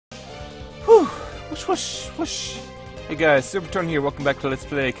Whoosh, whoosh, whoosh. Hey guys, Superturn here, welcome back to Let's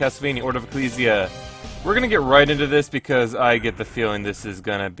Play Castlevania Order of Ecclesia. We're gonna get right into this because I get the feeling this is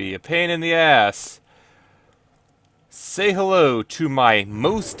gonna be a pain in the ass. Say hello to my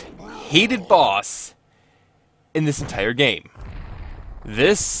most hated boss in this entire game.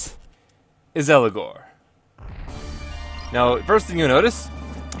 This is Eligor. Now, first thing you'll notice,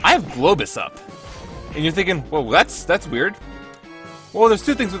 I have Globus up. And you're thinking, well, that's weird. Well, there's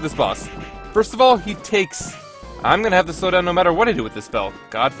two things with this boss. First of all, he takes... I'm gonna have to slow down no matter what I do with this spell.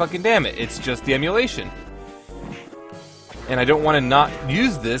 God fucking damn it, it's just the emulation. And I don't want to not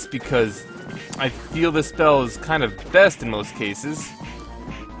use this because I feel this spell is kind of best in most cases.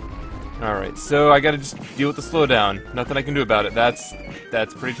 Alright, so I gotta just deal with the slowdown. Nothing I can do about it. That's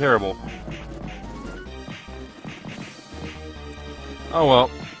pretty terrible. Oh well.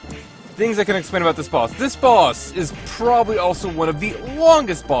 Things I can explain about this boss. This boss is probably also one of the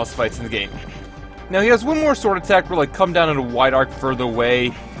longest boss fights in the game. Now he has one more sword attack where like come down in a wide arc further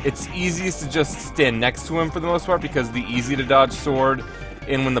away. It's easiest to just stand next to him for the most part because the easy to dodge sword.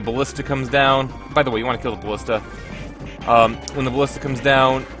 And when the ballista comes down, by the way, you want to kill the ballista. When the ballista comes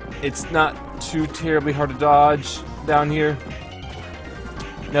down, it's not too terribly hard to dodge down here.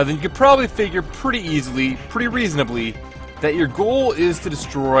 Now then you could probably figure pretty easily, pretty reasonably, that your goal is to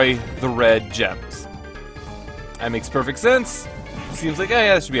destroy the red gems. That makes perfect sense. Seems like,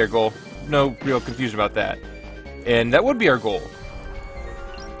 yeah, that should be our goal. No real confusion about that. And that would be our goal.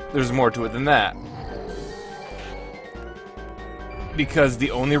 There's more to it than that. Because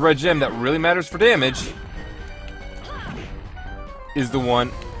the only red gem that really matters for damage is the one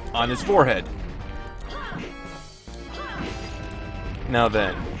on his forehead. Now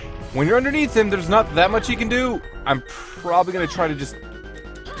then, when you're underneath him, there's not that much he can do. I'm probably going to try to just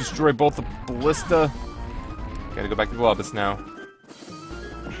destroy both the ballista. Gotta go back to Globus now.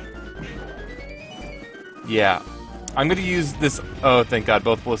 Yeah. I'm going to use this... Oh, thank God,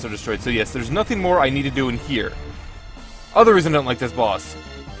 both ballistas are destroyed. So yes, there's nothing more I need to do in here. Other reason I don't like this boss.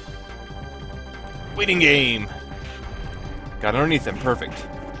 Waiting game. Got underneath him. Perfect.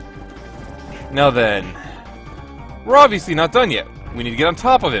 Now then. We're obviously not done yet. We need to get on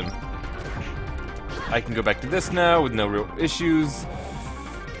top of him. I can go back to this now with no real issues.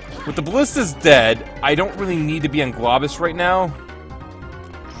 With the ballistas dead, I don't really need to be on Globus right now.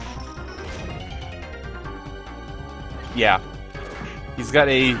 Yeah. He's got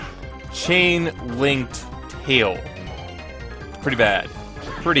a chain-linked tail. Pretty bad.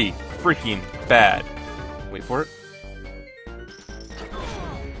 Pretty freaking bad. Wait for it.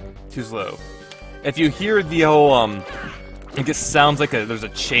 Too slow. If you hear the whole, it just sounds like there's a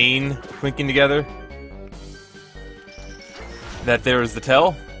chain clinking together. That there is the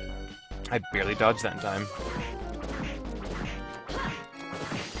tell. I barely dodged that in time.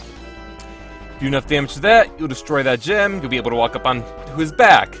 Do enough damage to that, you'll destroy that gem, you'll be able to walk up onto his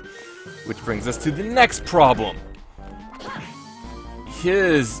back. Which brings us to the next problem.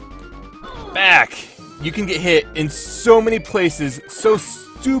 His back. You can get hit in so many places so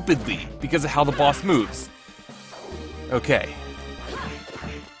stupidly because of how the boss moves. Okay.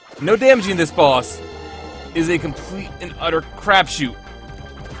 No damaging this boss is a complete and utter crapshoot.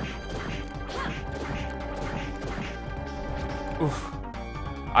 Oof.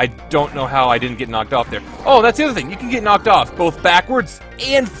 I don't know how I didn't get knocked off there. Oh, that's the other thing. You can get knocked off both backwards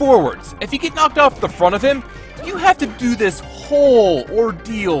and forwards. If you get knocked off the front of him, you have to do this whole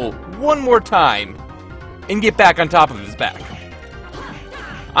ordeal one more time and get back on top of his back.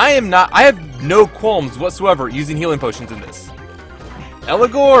 I have no qualms whatsoever using healing potions in this.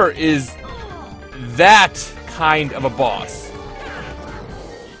 Eligor is that kind of a boss.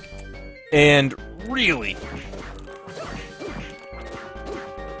 And really...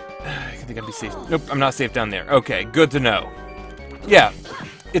 I think I'd be safe. Nope, I'm not safe down there. Okay, good to know. Yeah,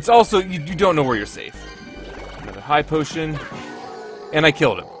 it's also, you don't know where you're safe. Another high potion. And I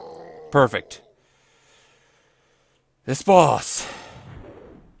killed him. Perfect. This boss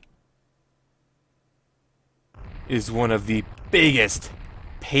is one of the biggest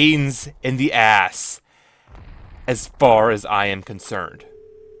pains in the ass as far as I am concerned.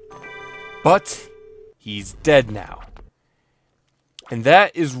 But he's dead now. And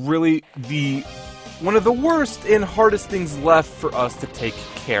that is really one of the worst and hardest things left for us to take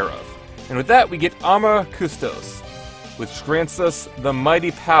care of. And with that, we get Arma Custos, which grants us the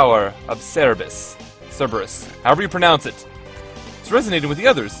mighty power of Cerberus, however you pronounce it. It's resonating with the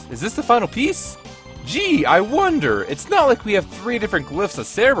others. Is this the final piece? Gee, I wonder. It's not like we have 3 different glyphs of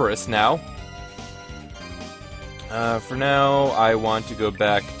Cerberus now. For now, I want to go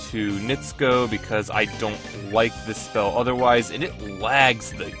back to Nitsko because I don't like this spell otherwise, and it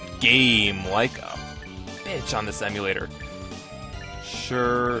lags the game like a bitch on this emulator.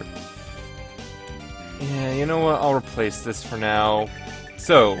 Sure. Yeah, you know what? I'll replace this for now.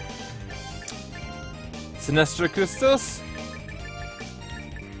 So, Sinistra Custos,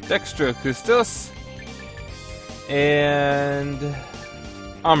 Dextra Custos, and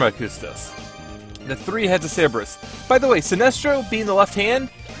Arma Custos. The 3 heads of Cerberus. By the way, Sinestro being the left hand,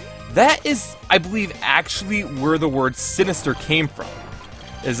 that is, I believe, actually where the word sinister came from.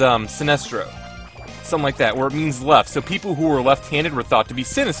 Is Sinestro. Something like that, where it means left. So people who were left-handed were thought to be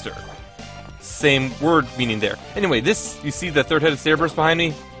sinister. Same word meaning there. Anyway, this, you see the 3rd head of Cerberus behind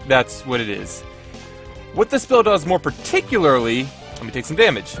me? That's what it is. What this spell does more particularly, let me take some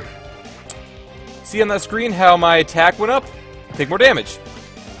damage. See on that screen how my attack went up? Take more damage.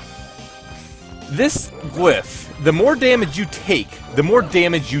 This glyph, the more damage you take, the more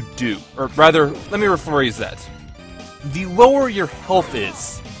damage you do. Or rather, let me rephrase that. The lower your health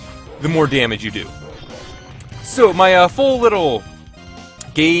is, the more damage you do. So my full little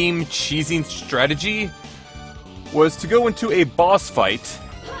game cheesing strategy was to go into a boss fight,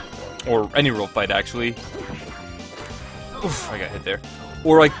 or any real fight actually. Oof, I got hit there.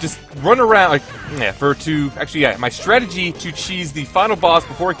 Or like just run around, like my strategy to cheese the final boss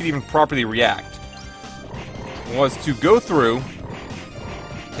before it could even properly react was to go through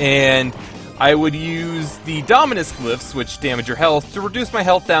and I would use the Dominus glyphs, which damage your health, to reduce my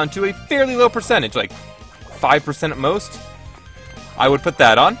health down to a fairly low percentage, like 5% at most. I would put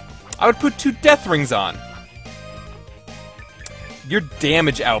that on. I would put 2 death rings on. Your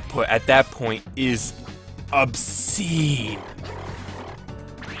damage output at that point is obscene.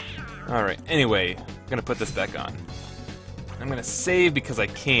 Alright, anyway, I'm gonna put this back on. I'm gonna save because I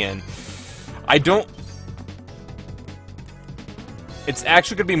can. It's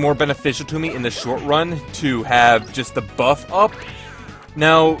actually going to be more beneficial to me in the short run to have just the buff up.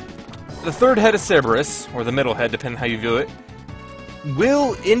 Now, the 3rd head of Cerberus, or the middle head, depending on how you view it,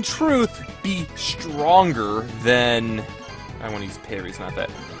 will, in truth, be stronger than... I want to use parries, not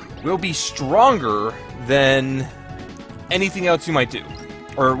that. Will be stronger than anything else you might do.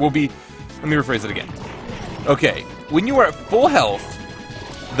 Or will be... Let me rephrase it again. Okay, when you are at full health,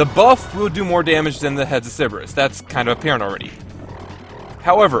 the buff will do more damage than the heads of Cerberus. That's kind of apparent already.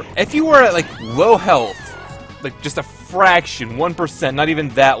 However, if you are at, like, low health, like, just a fraction, 1%, not even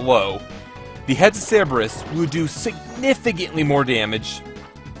that low, the heads of Cerberus will do significantly more damage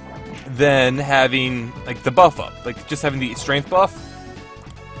than having, like, the buff up. Like, just having the strength buff.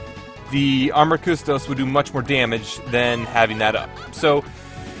 The Armor Custos would do much more damage than having that up. So,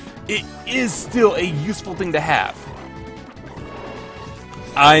 it is still a useful thing to have.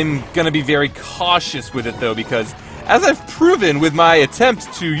 I'm gonna be very cautious with it, though, because... as I've proven with my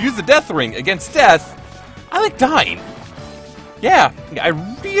attempt to use the Death Ring against death, I like dying. Yeah, I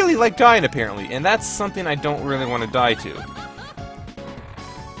really like dying, apparently, and that's something I don't really want to die to.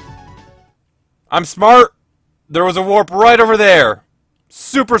 I'm smart. There was a warp right over there.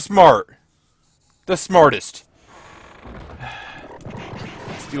 Super smart. The smartest.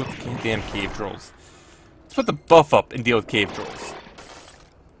 Let's deal with the damn cave trolls. Let's put the buff up and deal with cave trolls.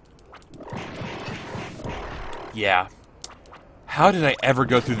 Yeah. How did I ever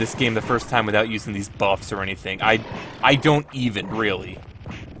go through this game the first time without using these buffs or anything? I don't even, really.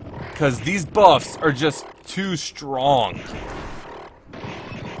 Because these buffs are just too strong.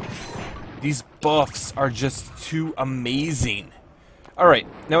 These buffs are just too amazing. Alright,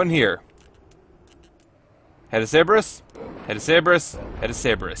 now in here. Head of Cerberus, Head of Cerberus, Head of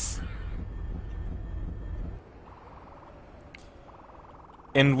Cerberus.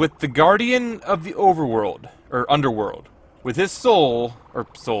 And with the Guardian of the Overworld, or Underworld, with his soul, or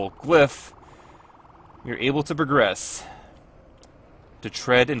soul glyph, you're able to progress to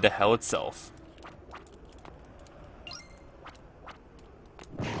tread into hell itself.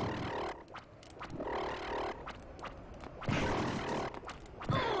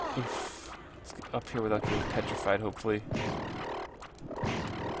 Oof. Let's get up here without getting petrified, hopefully.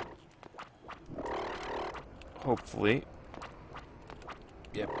 Hopefully.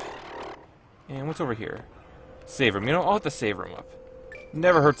 Yep. And what's over here? Save room. You know, I'll have to save room up.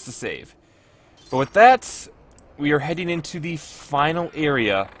 Never hurts to save. But with that, we are heading into the final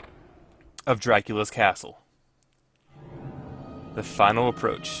area of Dracula's castle. The final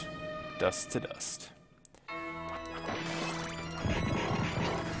approach. Dust to dust.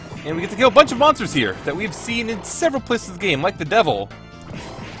 And we get to kill a bunch of monsters here that we've seen in several places of the game, like the devil.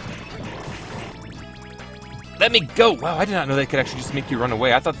 Let me go! Wow, I did not know they could actually just make you run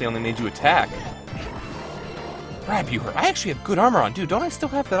away. I thought they only made you attack. Grab you her. I actually have good armor on. Dude, don't I still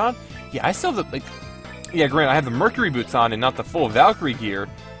have that on? Yeah, I still have the, like... Yeah, granted, I have the Mercury boots on and not the full Valkyrie gear.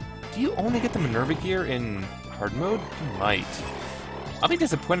 Do you only get the Minerva gear in hard mode? You might. I'll be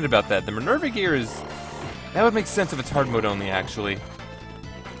disappointed about that. The Minerva gear is... That would make sense if it's hard mode only, actually.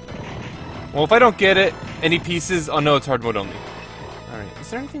 Well, if I don't get it, any pieces, I'll know it's hard mode only. Alright,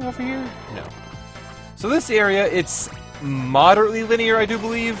 is there anything over here? No. So this area, it's moderately linear, I do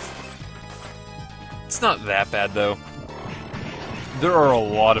believe. It's not that bad, though. There are a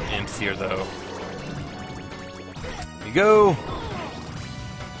lot of imps here, though. Here we go.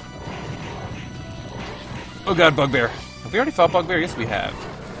 Oh god, Bugbear. Have we already fought Bugbear? Yes, we have.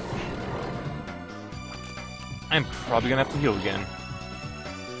 I'm probably gonna have to heal again.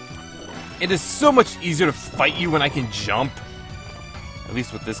 It is so much easier to fight you when I can jump. At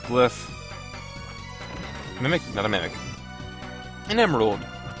least with this glyph. Mimic? Not a mimic. An emerald.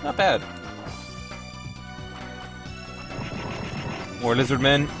 Not bad. More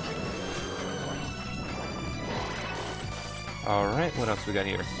lizardmen. Alright, what else we got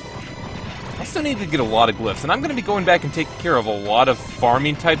here? I still need to get a lot of glyphs, and I'm going to be going back and taking care of a lot of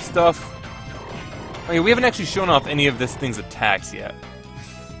farming type stuff. Okay, we haven't actually shown off any of this thing's attacks yet.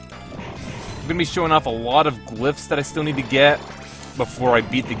 I'm going to be showing off a lot of glyphs that I still need to get before I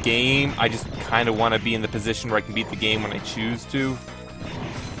beat the game. I just kind of want to be in the position where I can beat the game when I choose to.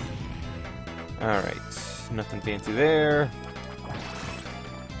 Alright, nothing fancy there.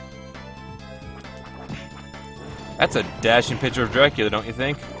 That's a dashing picture of Dracula, don't you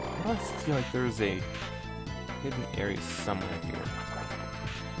think? I feel like there's a hidden area somewhere here.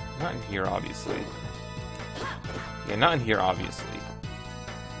 Not in here, obviously. Yeah, not in here, obviously.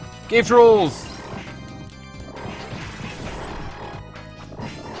 Cave trolls!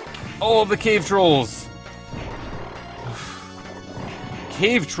 All of the cave trolls!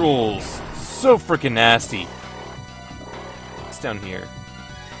 Cave trolls! So freaking nasty. What's down here?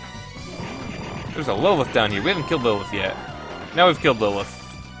 There's a Lilith down here. We haven't killed Lilith yet. Now we've killed Lilith.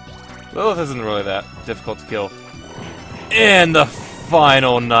 Lilith isn't really that difficult to kill. And the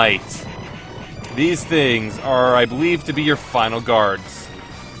final night. These things are, I believe, to be your final guards.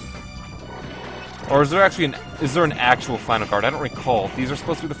 Or is there actually an actual final guard? I don't recall if these are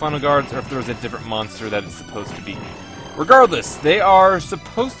supposed to be the final guards or if there's a different monster that it's supposed to be. Regardless, they are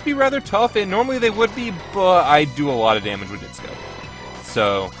supposed to be rather tough, and normally they would be, but I do a lot of damage with Disco.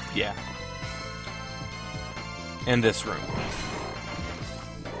 So, yeah. And this room.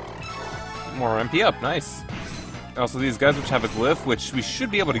 More MP up, nice. Also, these guys which have a glyph, which we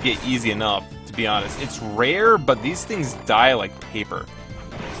should be able to get easy enough, to be honest. It's rare, but these things die like paper.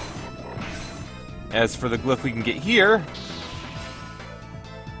 As for the glyph we can get here...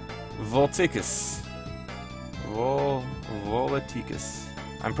 Volticus. Volaticus.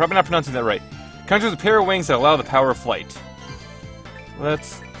 I'm probably not pronouncing that right. Conjures a pair of wings that allow the power of flight.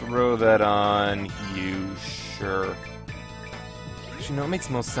 Let's throw that on you, sure. Actually, no, it makes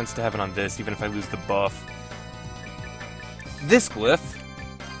most sense to have it on this, even if I lose the buff. This glyph...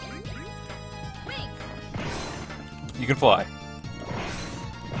 You can fly.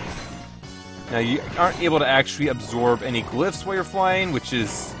 Now, you aren't able to actually absorb any glyphs while you're flying, which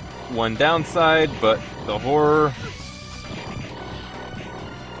is one downside, but the horror...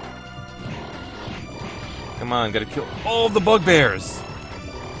 Come on, gotta kill all the bugbears!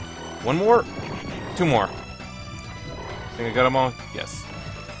 One more? Two more. Think I got them all? Yes.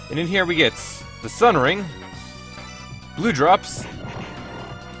 And in here we get the Sun Ring, Blue Drops,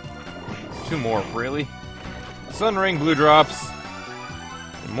 two more, really? Sun Ring, Blue Drops,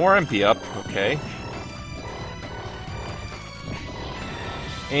 and more MP up, okay.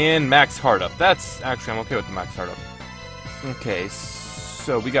 And Max Heart Up. That's, actually, I'm okay with the Max Heart Up. Okay,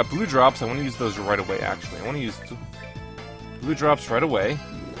 so we got Blue Drops. I want to use those right away, actually. I want to use Blue Drops right away,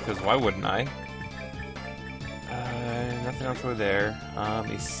 because why wouldn't I? Nothing else over there. Let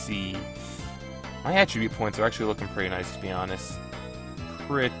me see. My attribute points are actually looking pretty nice, to be honest.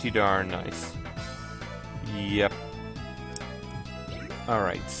 Pretty darn nice. Yep.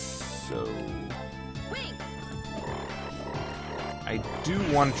 Alright, so... I do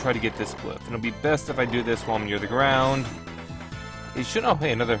want to try to get this glyph, and it'll be best if I do this while I'm near the ground. It should... Oh,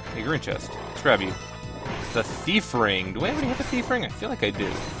 hey, another green chest. Let's grab you. The Thief Ring. Do I already have a Thief Ring? I feel like I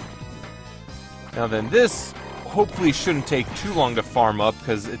do. Now then, this hopefully shouldn't take too long to farm up,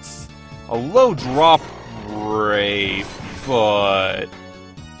 because it's a low drop rate, but...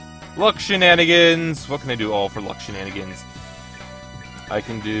 Luck shenanigans! What can I do all for luck shenanigans? I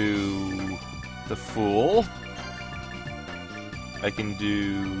can do... the Fool. I can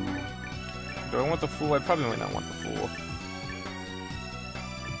do... Do I want the Fool? I probably might not want the Fool.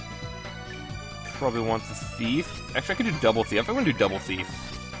 Probably want the Thief. Actually, I could do Double Thief. I want to do Double Thief.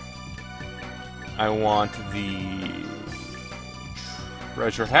 I want the...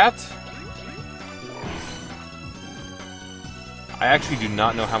 Treasure hat. I actually do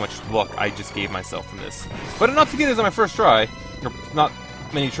not know how much luck I just gave myself from this. But enough to get this on my first try. Or not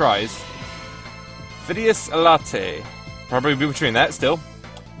many tries. Phidias Latte. Probably be between that still.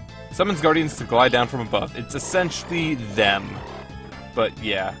 Summons guardians to glide down from above. It's essentially them. But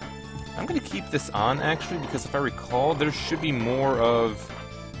yeah. I'm going to keep this on actually because if I recall there should be more of...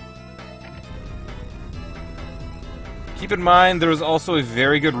 Keep in mind there is also a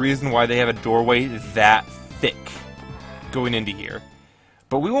very good reason why they have a doorway that thick going into here.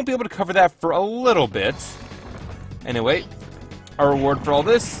 But we won't be able to cover that for a little bit. Anyway, our reward for all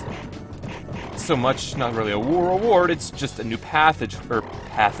this, so much, not really a reward, it's just a new passageway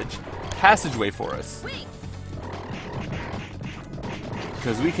for us.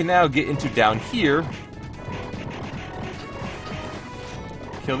 Because we can now get into down here,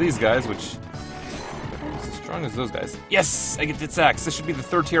 kill these guys, which aren't as strong as those guys. Yes! I get this axe. This should be the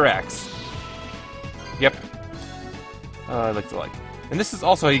 3rd tier axe. Yep. I like to like. And this is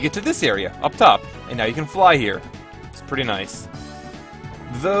also how you get to this area, up top. And now you can fly here. It's pretty nice.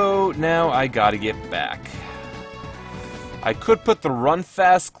 Though, now I gotta get back. I could put the run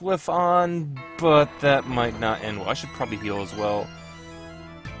fast glyph on, but that might not end well. I should probably heal as well.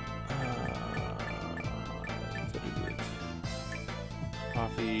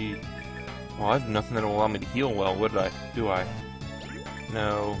 Coffee. Well, I have nothing that will allow me to heal well, would I? Do I?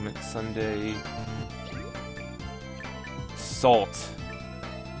 No, mint sundae. Salt.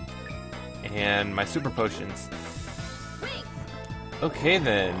 And my super potions. Okay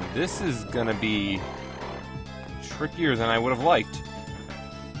then, this is gonna be trickier than I would have liked.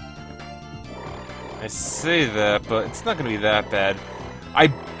 I say that, but it's not gonna be that bad.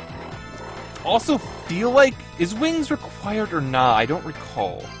 I also feel like, is wings required or not? I don't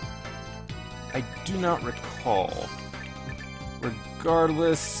recall. I do not recall.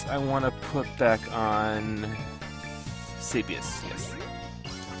 Regardless, I want to put back on Sapius, yes.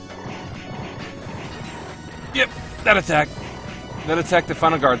 Yep, that attack. That attack the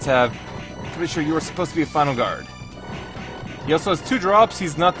final guards have. Pretty sure you were supposed to be a final guard. He also has 2 drops.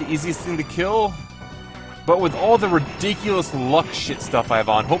 He's not the easiest thing to kill. But with all the ridiculous luck shit stuff I have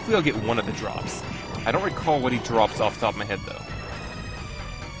on, hopefully I'll get one of the drops. I don't recall what he drops off the top of my head, though.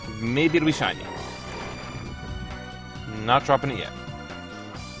 Maybe it'll be shiny. Not dropping it yet.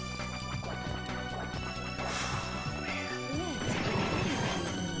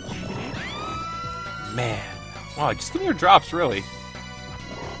 Man. Wow, just give me your drops, really.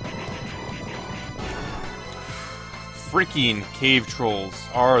 Freaking cave trolls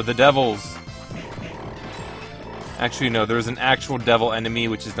are the devils. Actually, no, there's an actual devil enemy,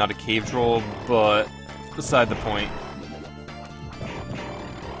 which is not a cave troll, but beside the point.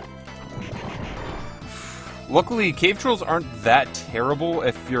 Luckily, cave trolls aren't that terrible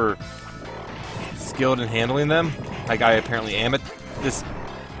if you're skilled in handling them, like I apparently am at this.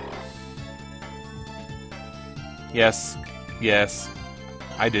 Yes, yes,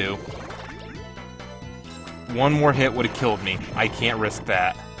 I do. One more hit would have killed me. I can't risk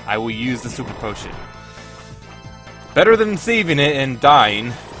that. I will use the super potion. Better than saving it and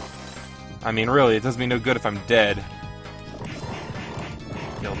dying. I mean, really, it does me no good if I'm dead.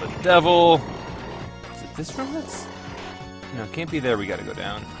 Kill the devil. Is it this room that's... No, it can't be there. We gotta go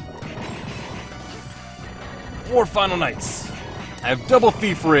down. More Final Knights. I have double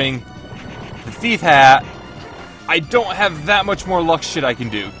thief ring. The thief hat. I don't have that much more luck shit I can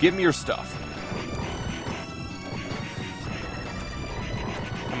do. Give me your stuff.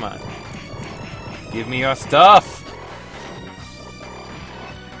 Come on. Give me your stuff.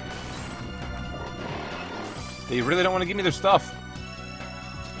 They really don't want to give me their stuff.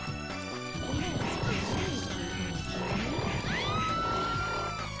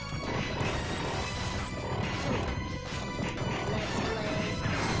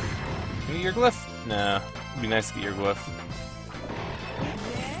 Give me your glyph? Nah. It'd be nice to get your glyph.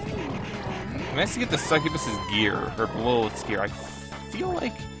 Nice to get the succubus's gear, or Lilith's gear. I feel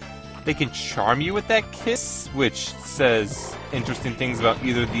like they can charm you with that kiss, which says interesting things about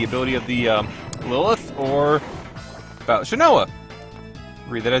either the ability of the Lilith or about Shanoa.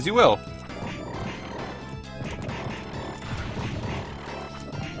 Read that as you will.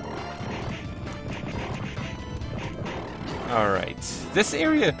 Alright. This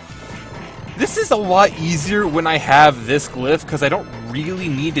area... This is a lot easier when I have this glyph, because I don't really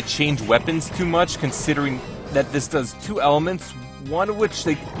need to change weapons too much, considering that this does 2 elements, one of which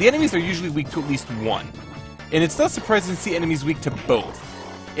the enemies are usually weak to at least one. And it's not surprising to see enemies weak to both.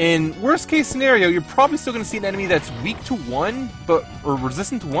 In worst case scenario, you're probably still going to see an enemy that's weak to one, or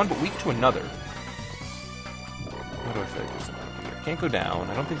resistant to one, but weak to another. What do I feel like there's something here? Can't go down.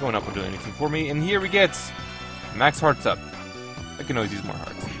 I don't think going up will do anything for me. And here we get max hearts up. I can always use more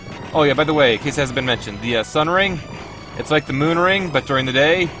hearts. Oh yeah, by the way, in case it hasn't been mentioned, the sun ring, it's like the moon ring, but during the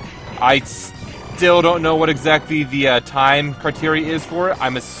day. I still don't know what exactly the time criteria is for it.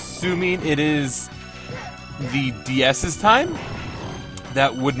 I'm assuming it is the DS's time.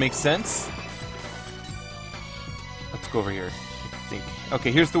 That would make sense. Let's go over here, I think.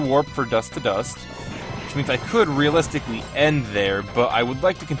 Okay, here's the warp for dust to dust, which means I could realistically end there, but I would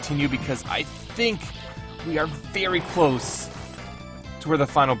like to continue because I think we are very close to where the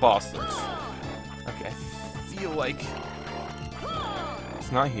final boss lives. Okay, I feel like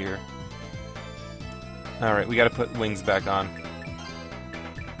it's not here. Alright, we gotta put wings back on.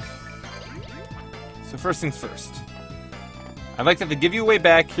 So first things first. I like that they give you a way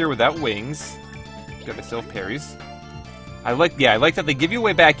back here without wings. Good, they still have parries. I like that they give you a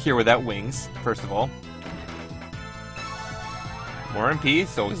way back here without wings, first of all. More MP,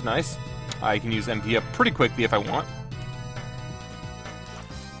 it's always nice. I can use MP up pretty quickly if I want.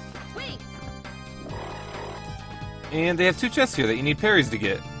 And they have two chests here that you need parries to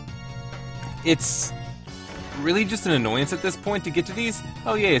get. It's really just an annoyance at this point to get to these.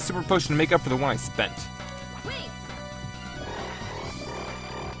 Oh yeah, a super potion to make up for the one I spent.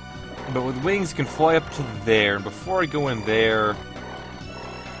 But with wings, you can fly up to there. And before I go in there,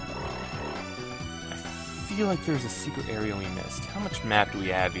 I feel like there's a secret area we missed. How much map do we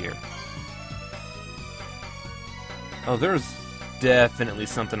have here? Oh, there's definitely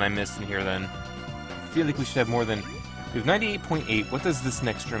something I missed in here then. I feel like we should have more than... We have 98.8. What does this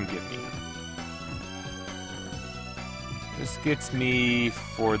next room give me? This gets me,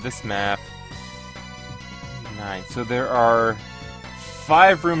 for this map, 9. So there are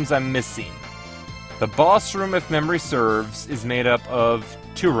 5 rooms I'm missing. The boss room, if memory serves, is made up of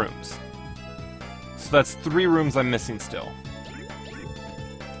 2 rooms. So that's 3 rooms I'm missing still.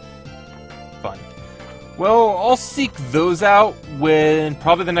 Fun. Well, I'll seek those out when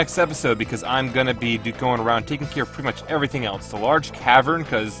probably the next episode, because I'm going to be going around taking care of pretty much everything else. The large cavern,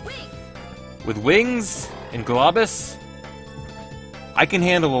 because with wings and Globus, I can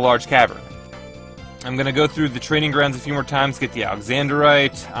handle a large cavern. I'm going to go through the training grounds a few more times, get the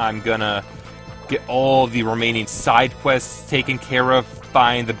Alexandrite. I'm going to get all the remaining side quests taken care of,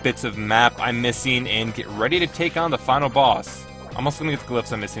 find the bits of map I'm missing, and get ready to take on the final boss. I'm also going to get the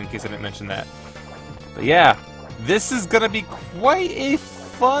glyphs I'm missing, in case I didn't mention that. But yeah, this is going to be quite a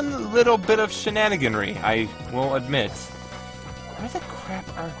fun little bit of shenaniganry, I will admit. Where the crap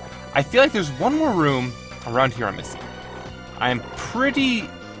are... I feel like there's one more room around here I'm missing. I'm pretty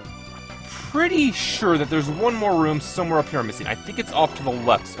sure that there's one more room somewhere up here I'm missing. I think it's off to the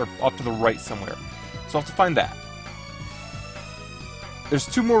left, or off to the right somewhere. So I'll have to find that. There's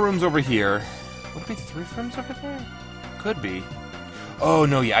 2 more rooms over here. Would it be 3 rooms over there? Could be. Oh,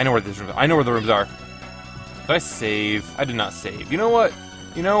 no, yeah, I know where these rooms are. I know where the rooms are. Did I save? I did not save. You know what?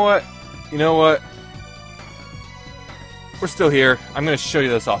 You know what? You know what? We're still here. I'm going to show you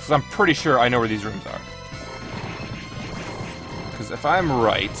this off, because I'm pretty sure I know where these rooms are. Because if I'm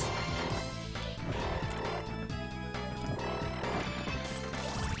right...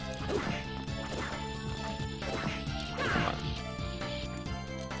 Come on.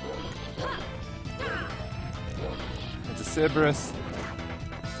 It's a Cerberus.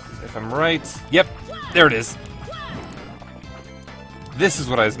 If I'm right... Yep, there it is. This is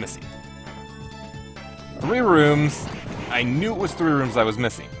what I was missing. 3 rooms. I knew it was 3 rooms I was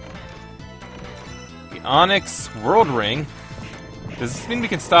missing. The Onyx World Ring. Does this mean we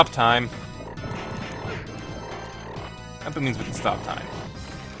can stop time? I hope it means we can stop time.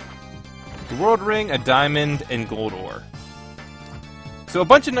 The World Ring, a Diamond, and Gold Ore. So a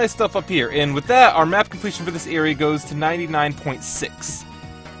bunch of nice stuff up here. And with that, our map completion for this area goes to 99.6.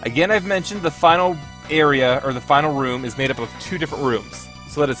 Again, I've mentioned the final area, or the final room, is made up of 2 different rooms.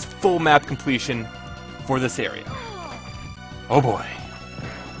 So that is full map completion for this area. Oh boy.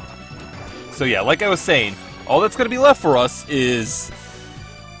 So yeah, like I was saying, all that's going to be left for us is,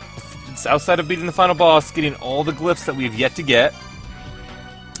 outside of beating the final boss, getting all the glyphs that we have yet to get,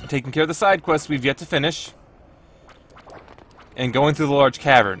 taking care of the side quests we've yet to finish, and going through the large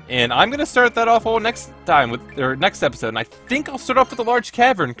cavern. And I'm going to start that off all next time, or next episode, and I think I'll start off with the large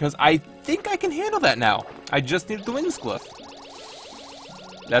cavern, because I think I can handle that now. I just need the wings glyph.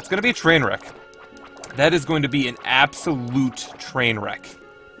 That's going to be a train wreck. That is going to be an absolute train wreck.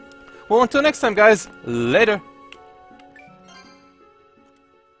 Well, until next time, guys, later.